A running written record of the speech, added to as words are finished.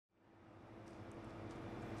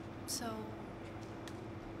So,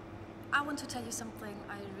 I want to tell you something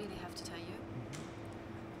I really have to tell you.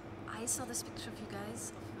 I saw this picture of you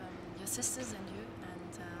guys, of your sisters and you,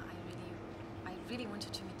 and I really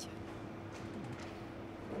wanted to meet you.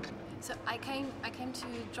 So I came to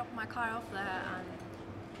drop my car off there and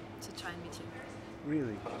to try and meet you.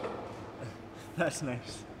 Really? That's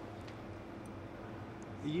nice.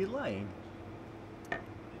 Are you lying?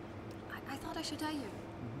 I thought I should tell you.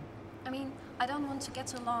 I mean, I don't want to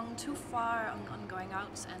get along too far on going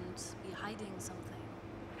out and be hiding something.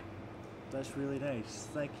 That's really nice.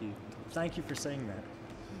 Thank you. Thank you for saying that.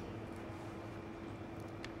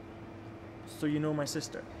 So you know my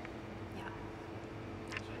sister? Yeah.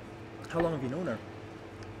 How long have you known her?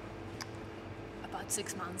 About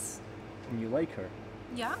 6 months. And you like her?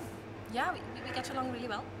 Yeah. Yeah, we get along really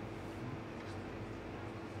well.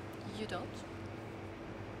 You don't?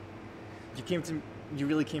 You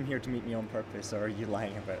really came here to meet me on purpose, or are you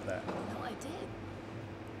lying about that? No, I did.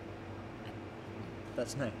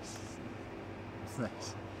 That's nice. It's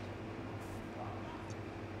nice.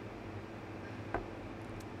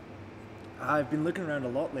 I've been looking around a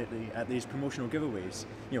lot lately at these promotional giveaways.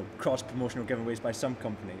 You know, cross-promotional giveaways by some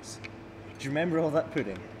companies. Do you remember all that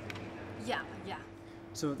pudding? Yeah.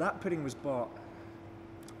 So that pudding was bought.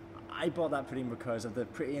 I bought that pudding because of the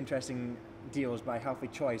pretty interesting deals by Healthy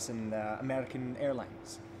Choice and American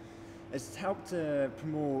Airlines. It's helped to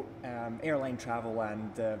promote airline travel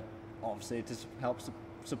and obviously to help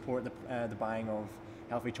support the buying of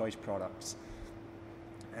Healthy Choice products.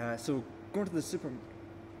 So going to the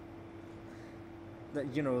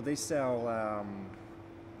they sell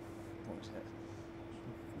what was it?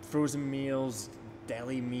 Frozen meals,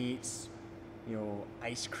 deli meats,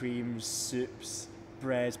 ice creams, soups,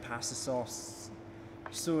 breads, pasta sauce.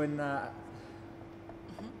 So in that,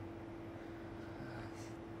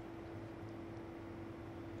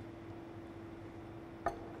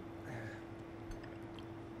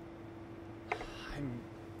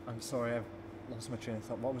 I'm sorry, I've lost my train of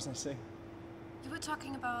thought. What was I saying? You were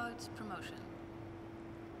talking about promotion.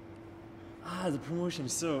 The promotion.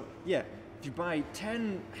 So yeah, if you buy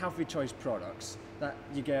 10 Healthy Choice products, that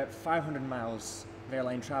you get 500 miles of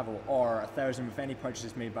airline travel, or 1,000 with any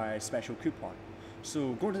purchases made by a special coupon.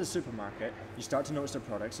 So go to the supermarket, you start to notice their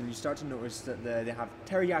products, and you start to notice that they have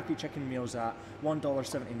teriyaki chicken meals at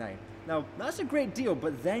 $1.79. Now that's a great deal,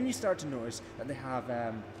 but then you start to notice that they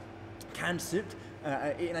have canned soup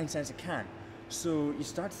at 89 cents a can. So you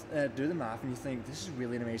start to do the math, and you think this is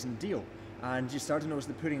really an amazing deal. And you start to notice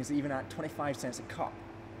the pudding is even at 25 cents a cup.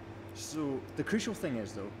 So the crucial thing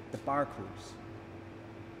is though, the barcodes.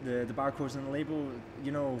 The barcodes on the label,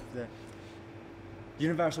 the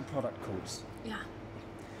universal product codes. Yeah.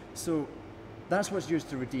 So that's what's used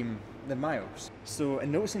to redeem the miles. So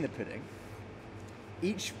in noticing the pudding,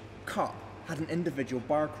 each cup had an individual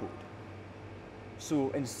barcode. So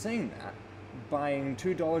in saying that, buying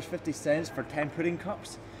 $2.50 for 10 pudding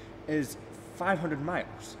cups is 500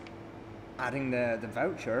 miles. Adding the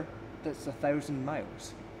voucher, that's 1,000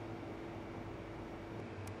 miles.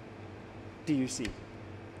 Do you see?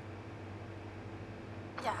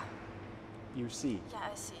 Yeah. You see? Yeah,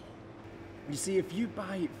 I see. You see, if you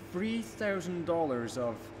buy $3,000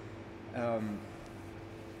 of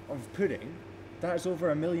pudding, that is over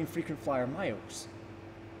 1 million frequent flyer miles.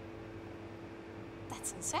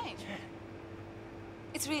 That's insane. Yeah.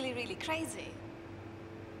 It's really, really crazy.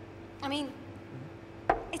 I mean,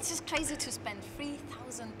 it's just crazy to spend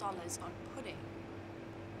 $3,000 on pudding.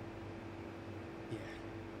 Yeah.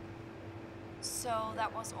 So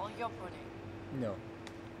that was all your pudding? No.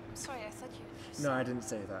 I'm sorry, I thought you No, I didn't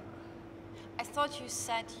say that. I thought you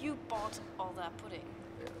said you bought all that pudding.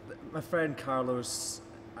 My friend Carlos,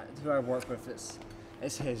 who I work with,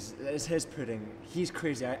 it's his pudding. He's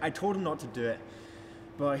crazy. I told him not to do it,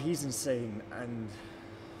 but he's insane, and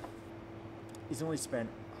he's only spent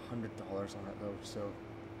 $100 on it though, so.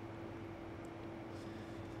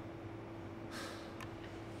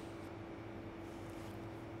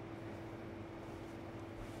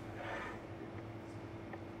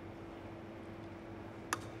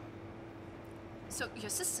 So your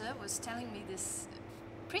sister was telling me this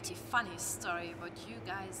pretty funny story about you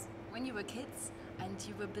guys when you were kids and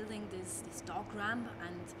you were building this dog ramp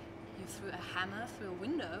and you threw a hammer through a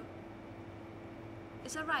window.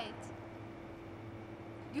 Is that right?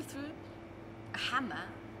 You threw a hammer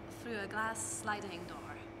through a glass sliding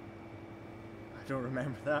door. I don't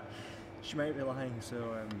remember that. She might be lying,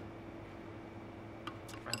 so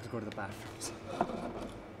I have to go to the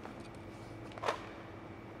bathroom.